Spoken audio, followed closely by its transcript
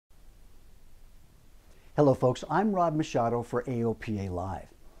Hello folks, I'm Rod Machado for AOPA Live.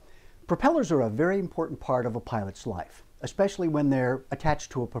 Propellers are a very important part of a pilot's life, especially when they're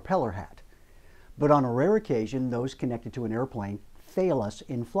attached to a propeller hat. But on a rare occasion, those connected to an airplane fail us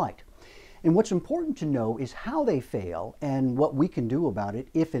in flight. And what's important to know is how they fail and what we can do about it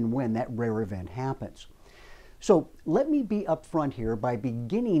if and when that rare event happens. So let me be upfront here by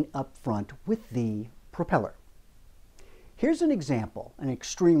beginning upfront with the propeller. Here's an example, an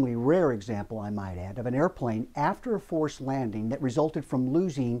extremely rare example I might add, of an airplane after a forced landing that resulted from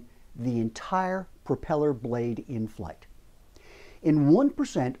losing the entire propeller blade in flight. In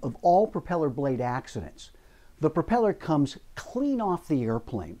 1% of all propeller blade accidents, the propeller comes clean off the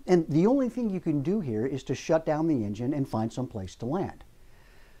airplane, and the only thing you can do here is to shut down the engine and find some place to land.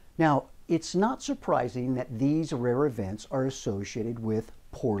 Now, it's not surprising that these rare events are associated with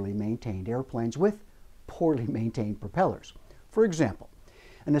poorly maintained airplanes with poorly maintained propellers. For example,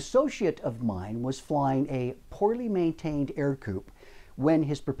 an associate of mine was flying a poorly maintained air coupe when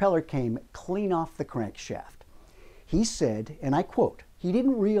his propeller came clean off the crankshaft. He said, and I quote, he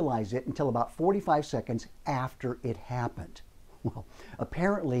didn't realize it until about 45 seconds after it happened. Well,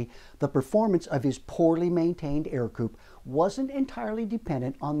 apparently the performance of his poorly maintained air coupe wasn't entirely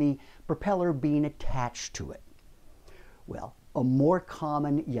dependent on the propeller being attached to it. Well, a more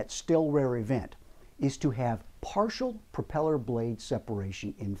common yet still rare event is to have partial propeller blade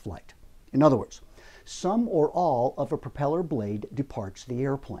separation in flight. In other words, some or all of a propeller blade departs the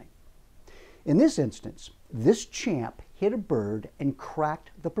airplane. In this instance, this champ hit a bird and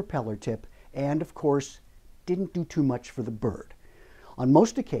cracked the propeller tip and, of course, didn't do too much for the bird. On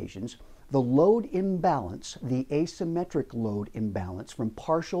most occasions, the load imbalance, the asymmetric load imbalance from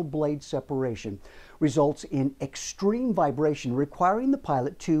partial blade separation, results in extreme vibration requiring the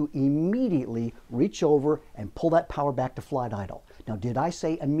pilot to immediately reach over and pull that power back to flight idle. Now, did I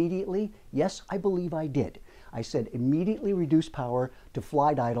say immediately? Yes, I believe I did. I said immediately reduce power to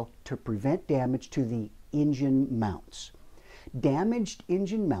flight idle to prevent damage to the engine mounts. Damaged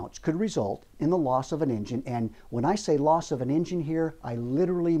engine mounts could result in the loss of an engine, and when I say loss of an engine here, I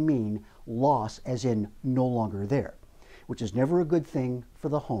literally mean loss as in no longer there, which is never a good thing for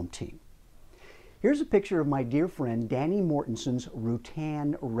the home team. Here's a picture of my dear friend Danny Mortenson's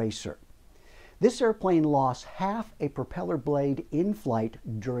Rutan Racer. This airplane lost half a propeller blade in flight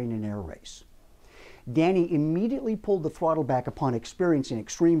during an air race. Danny immediately pulled the throttle back upon experiencing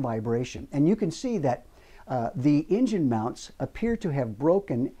extreme vibration, and you can see that the engine mounts appear to have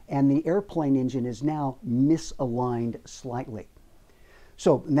broken and the airplane engine is now misaligned slightly.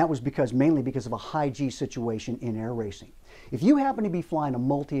 So, and that was mainly because of a high G situation in air racing. If you happen to be flying a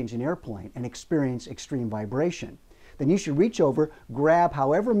multi-engine airplane and experience extreme vibration, then you should reach over, grab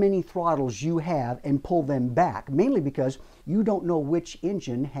however many throttles you have and pull them back, mainly because you don't know which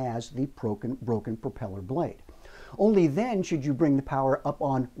engine has the broken propeller blade. Only then should you bring the power up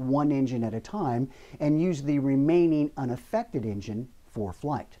on one engine at a time and use the remaining unaffected engine for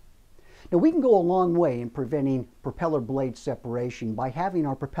flight. Now, we can go a long way in preventing propeller blade separation by having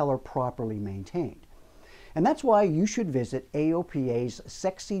our propeller properly maintained. And that's why you should visit AOPA's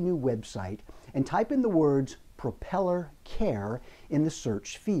sexy new website and type in the words propeller care in the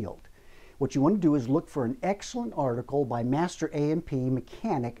search field. What you want to do is look for an excellent article by Master A&P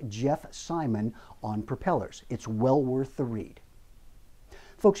mechanic Jeff Simon on propellers. It's well worth the read.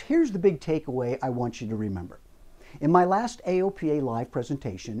 Folks, here's the big takeaway I want you to remember. In my last AOPA Live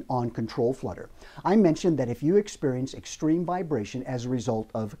presentation on control flutter, I mentioned that if you experience extreme vibration as a result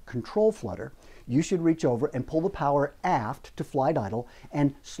of control flutter, you should reach over and pull the power aft to flight idle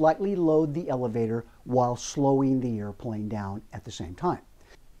and slightly load the elevator while slowing the airplane down at the same time.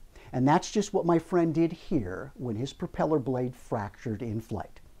 And that's just what my friend did here when his propeller blade fractured in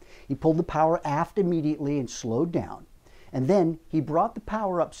flight. He pulled the power aft immediately and slowed down, and then he brought the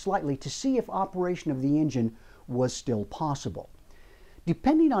power up slightly to see if operation of the engine was still possible.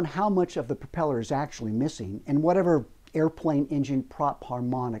 Depending on how much of the propeller is actually missing and whatever airplane engine prop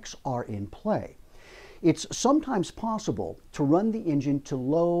harmonics are in play, it's sometimes possible to run the engine to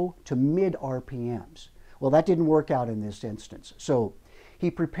low to mid RPMs. Well, that didn't work out in this instance. So he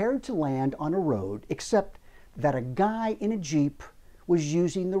prepared to land on a road, except that a guy in a Jeep was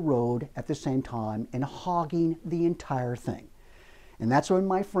using the road at the same time and hogging the entire thing. And that's when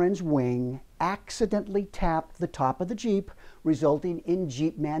my friend's wing accidentally tapped the top of the Jeep, resulting in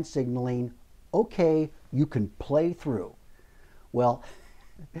Jeep man signaling, "Okay, you can play through." Well,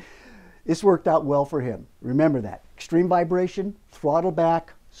 this worked out well for him. Remember that. Extreme vibration, throttle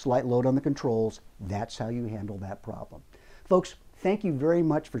back, slight load on the controls. That's how you handle that problem. Folks, thank you very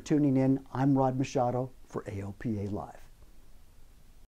much for tuning in. I'm Rod Machado for AOPA Live.